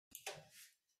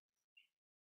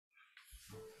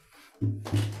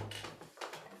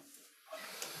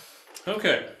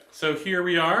Okay, so here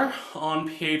we are on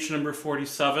page number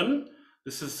 47.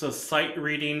 This is a sight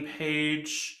reading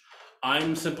page.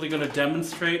 I'm simply going to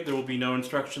demonstrate. There will be no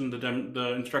instruction.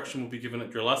 The instruction will be given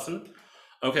at your lesson.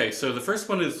 Okay, so the first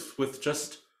one is with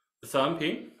just the thumb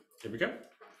P. Here we go.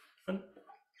 1,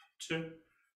 2,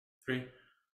 3,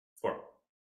 4.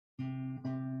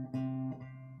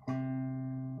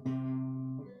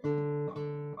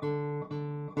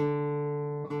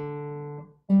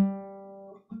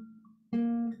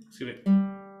 Excuse me.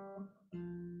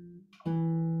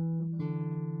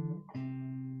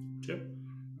 2,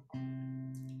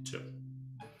 2.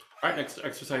 All right, next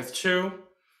exercise 2.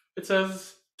 It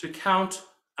says to count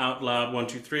out loud 1,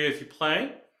 2, 3 as you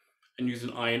play and use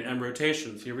an I and M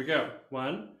rotations. Here we go.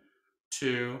 1,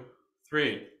 2,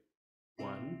 3.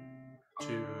 1,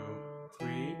 2,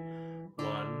 3.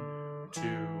 1,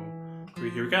 2, 3.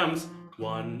 Here it comes.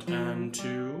 1 and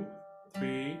 2,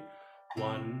 3.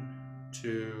 1,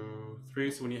 2,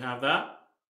 3. So when you have that,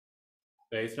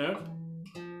 bass note.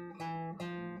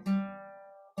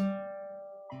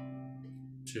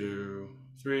 2,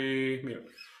 3. Mute.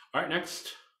 All right,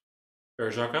 next.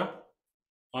 Berjaka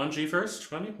on G first.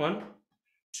 1,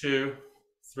 2,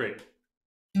 3.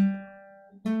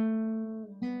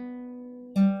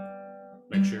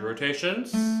 Make sure your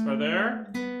rotations are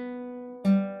there.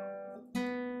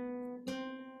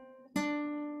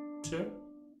 2.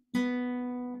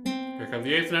 Here come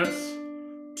the eighth notes.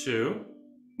 2.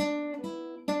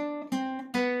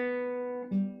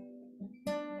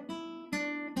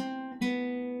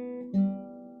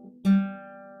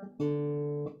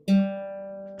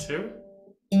 2.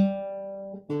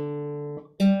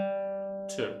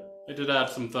 2. I did add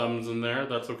some thumbs in there,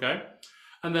 that's okay.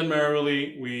 And then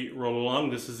merrily we roll along.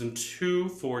 This is in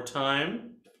 2/4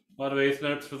 time. A lot of eighth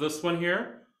notes for this one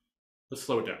here. Let's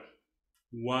slow it down.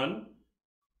 1,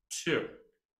 2.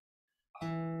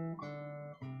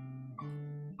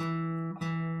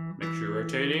 Make sure you're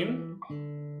rotating.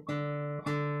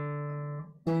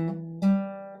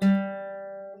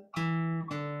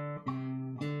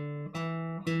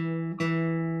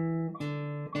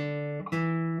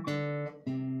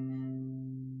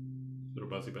 Little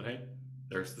buzzy, but hey,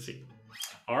 there's the C.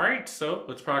 All right, so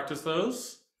let's practice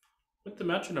those. With the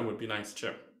metronome would be nice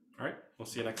too. All right, we'll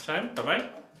see you next time. Bye-bye.